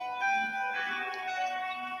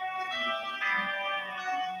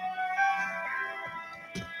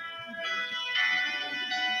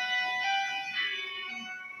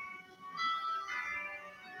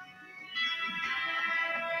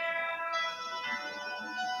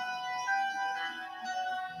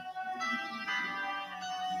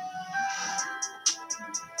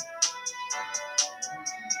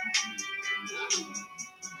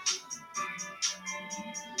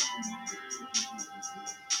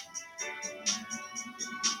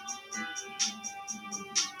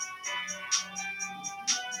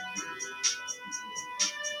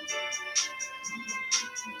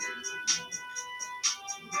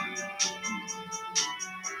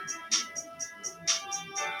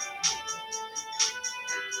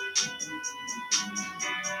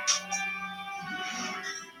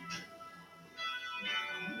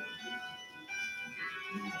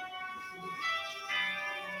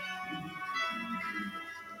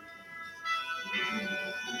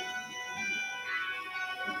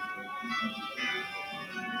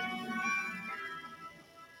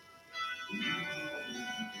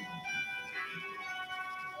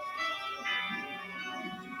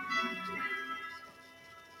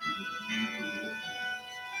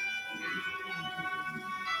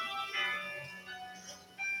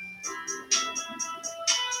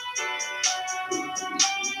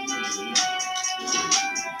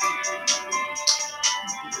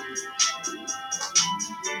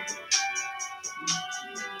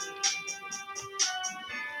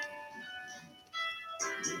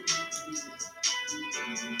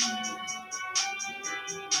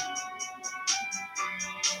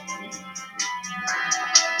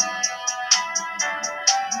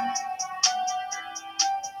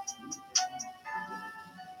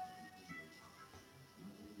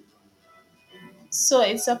So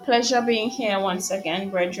it's a pleasure being here once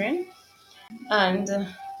again, brethren. And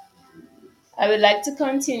I would like to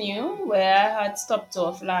continue where I had stopped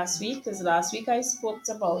off last week, because last week I spoke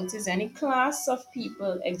about is any class of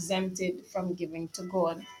people exempted from giving to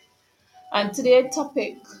God. And today's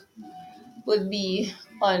topic would be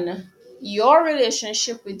on your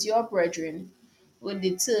relationship with your brethren would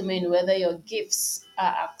determine whether your gifts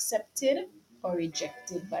are accepted or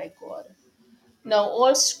rejected by God. Now,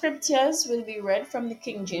 all scriptures will be read from the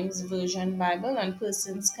King James Version Bible, and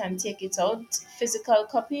persons can take it out, physical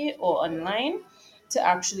copy or online, to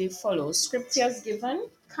actually follow. Scriptures given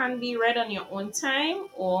can be read on your own time,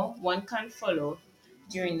 or one can follow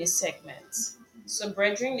during this segment. So,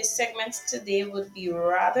 brethren, this segment today would be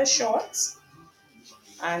rather short,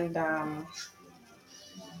 and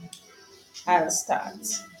I'll start.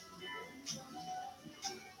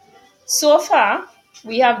 So far,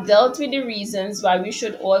 we have dealt with the reasons why we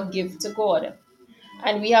should all give to God.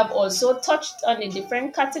 And we have also touched on the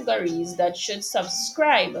different categories that should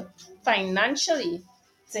subscribe financially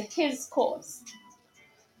to his cause.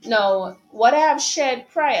 Now, what I have shared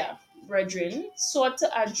prior, brethren, sought to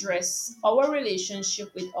address our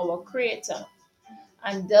relationship with our Creator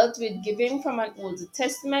and dealt with giving from an Old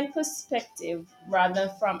Testament perspective rather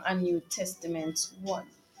from a New Testament one.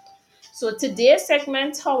 So today's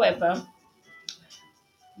segment, however,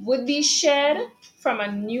 would be shared from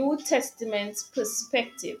a New Testament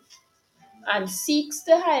perspective and seeks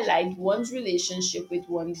to highlight one's relationship with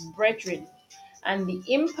one's brethren and the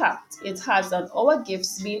impact it has on our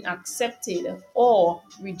gifts being accepted or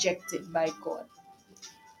rejected by God.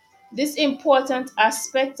 This important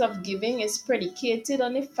aspect of giving is predicated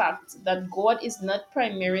on the fact that God is not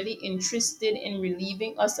primarily interested in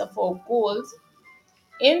relieving us of our goals.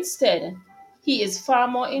 Instead, He is far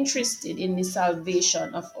more interested in the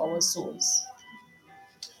salvation of our souls.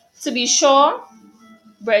 To be sure,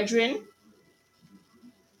 brethren,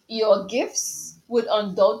 your gifts would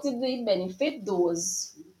undoubtedly benefit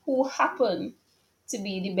those who happen to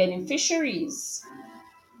be the beneficiaries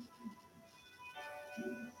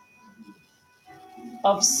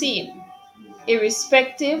of sin,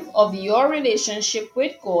 irrespective of your relationship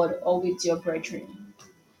with God or with your brethren.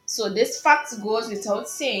 So, this fact goes without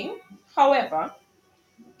saying. However,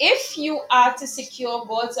 if you are to secure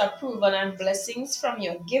God's approval and blessings from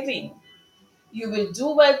your giving, you will do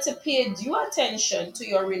well to pay due attention to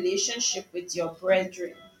your relationship with your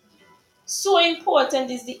brethren. So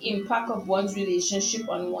important is the impact of one's relationship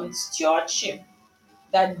on one's stewardship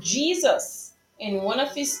that Jesus, in one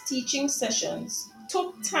of his teaching sessions,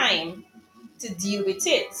 took time to deal with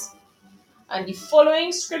it. And the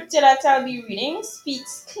following scripture that I'll be reading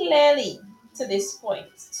speaks clearly to this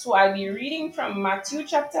point. So I'll be reading from Matthew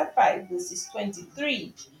chapter 5, verses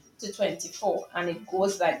 23 to 24, and it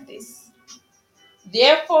goes like this.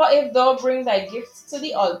 Therefore, if thou bring thy gift to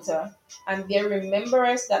the altar, and there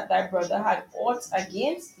rememberest that thy brother had aught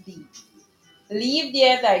against thee, leave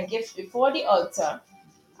there thy gift before the altar,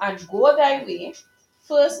 and go thy way.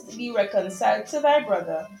 First be reconciled to thy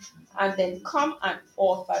brother, and then come and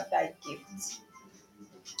offer thy gift.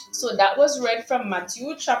 So that was read from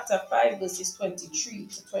Matthew chapter 5, verses 23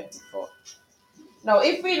 to 24. Now,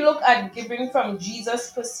 if we look at giving from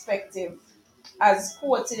Jesus' perspective, as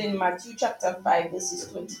quoted in Matthew chapter 5, verses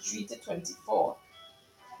 23 to 24,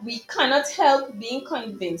 we cannot help being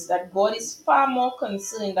convinced that God is far more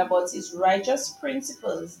concerned about his righteous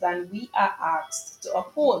principles than we are asked to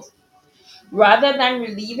uphold, rather than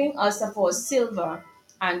relieving us of our silver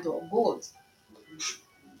and our gold.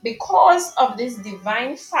 Because of this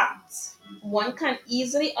divine fact, one can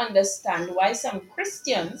easily understand why some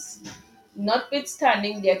Christians,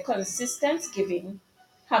 notwithstanding their consistent giving,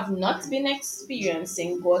 have not been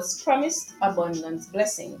experiencing God's promised abundant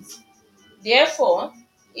blessings. Therefore,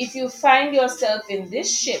 if you find yourself in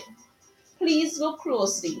this ship, please look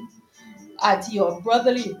closely at your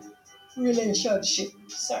brotherly relationship.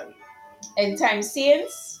 Sorry. End time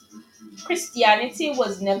saints, Christianity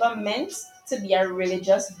was never meant to be a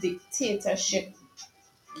religious dictatorship.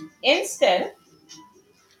 Instead,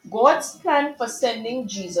 God's plan for sending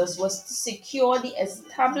Jesus was to secure the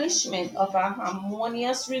establishment of a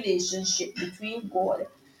harmonious relationship between God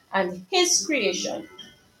and his creation.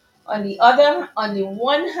 On the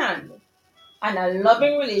one hand, and a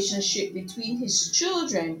loving relationship between his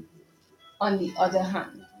children on the other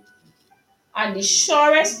hand. And the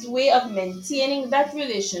surest way of maintaining that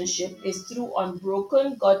relationship is through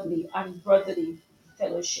unbroken godly and brotherly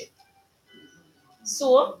fellowship.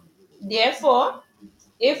 So, therefore,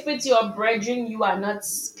 if with your brethren you are not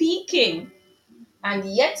speaking, and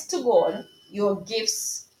yet to God your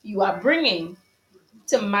gifts you are bringing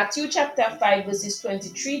to Matthew chapter 5, verses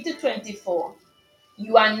 23 to 24,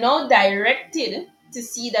 you are now directed to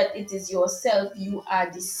see that it is yourself you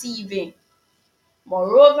are deceiving.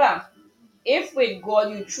 Moreover, if with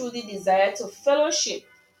God you truly desire to fellowship,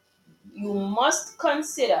 you must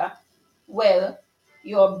consider well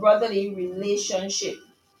your brotherly relationship.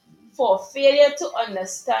 For failure to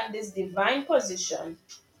understand this divine position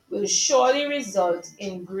will surely result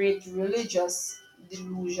in great religious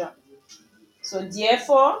delusion. So,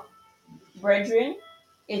 therefore, brethren,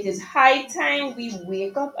 it is high time we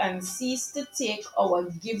wake up and cease to take our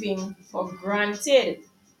giving for granted.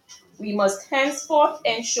 We must henceforth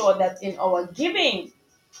ensure that in our giving,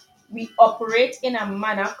 we operate in a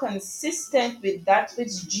manner consistent with that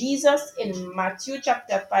which Jesus in Matthew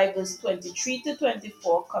chapter 5, verse 23 to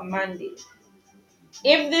 24 commanded.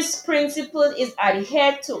 If this principle is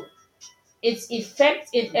adhered to, its effect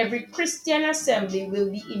in every Christian assembly will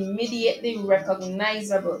be immediately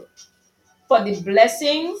recognizable. For the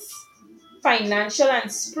blessings, financial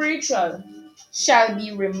and spiritual, shall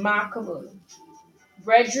be remarkable.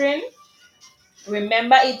 Brethren,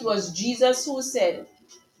 remember it was Jesus who said,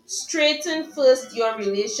 straighten first your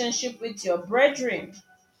relationship with your brethren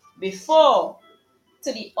before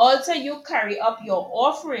to the altar you carry up your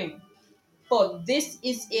offering, for this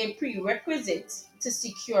is a prerequisite to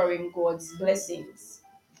securing God's blessings.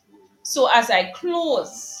 So, as I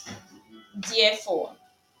close, therefore,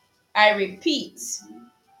 I repeat,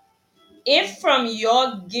 if from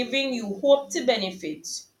your giving you hope to benefit,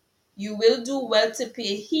 you will do well to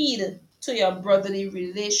pay heed to your brotherly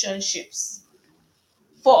relationships.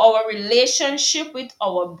 For our relationship with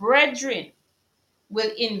our brethren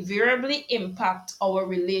will invariably impact our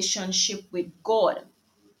relationship with God.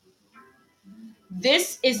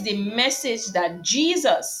 This is the message that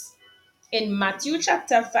Jesus in Matthew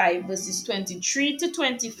chapter 5, verses 23 to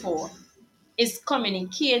 24 is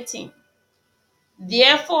communicating.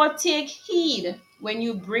 Therefore, take heed when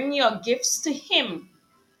you bring your gifts to Him,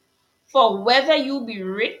 for whether you be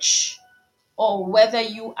rich or whether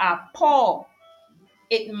you are poor,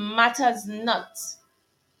 it matters not.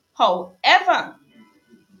 However,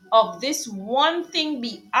 of this one thing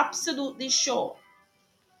be absolutely sure,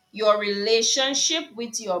 your relationship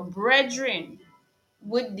with your brethren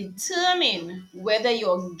would determine whether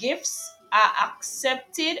your gifts are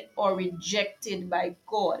accepted or rejected by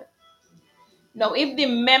God. Now, if the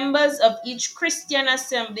members of each Christian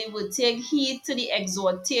assembly would take heed to the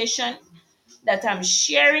exhortation that I'm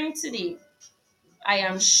sharing today, I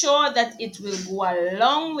am sure that it will go a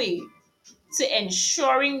long way to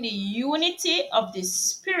ensuring the unity of the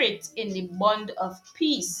Spirit in the bond of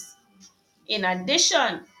peace. In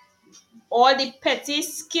addition, all the petty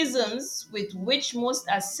schisms with which most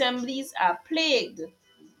assemblies are plagued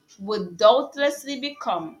would doubtlessly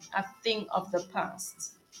become a thing of the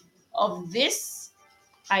past. Of this,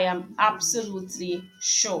 I am absolutely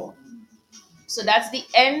sure. So that's the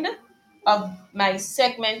end of my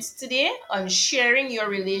segment today on sharing your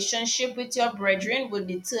relationship with your brethren will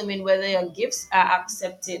determine whether your gifts are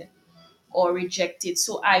accepted or rejected.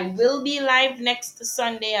 So I will be live next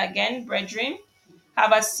Sunday again, brethren.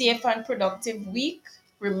 Have a safe and productive week.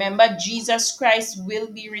 Remember, Jesus Christ will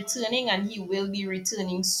be returning and He will be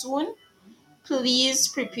returning soon. Please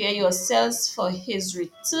prepare yourselves for His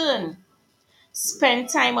return. Spend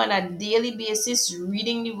time on a daily basis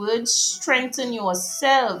reading the Word. Strengthen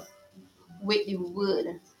yourself with the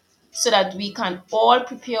Word so that we can all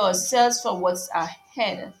prepare ourselves for what's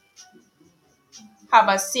ahead. Have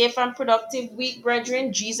a safe and productive week,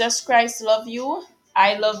 brethren. Jesus Christ love you.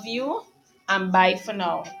 I love you. And bye for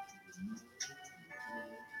now.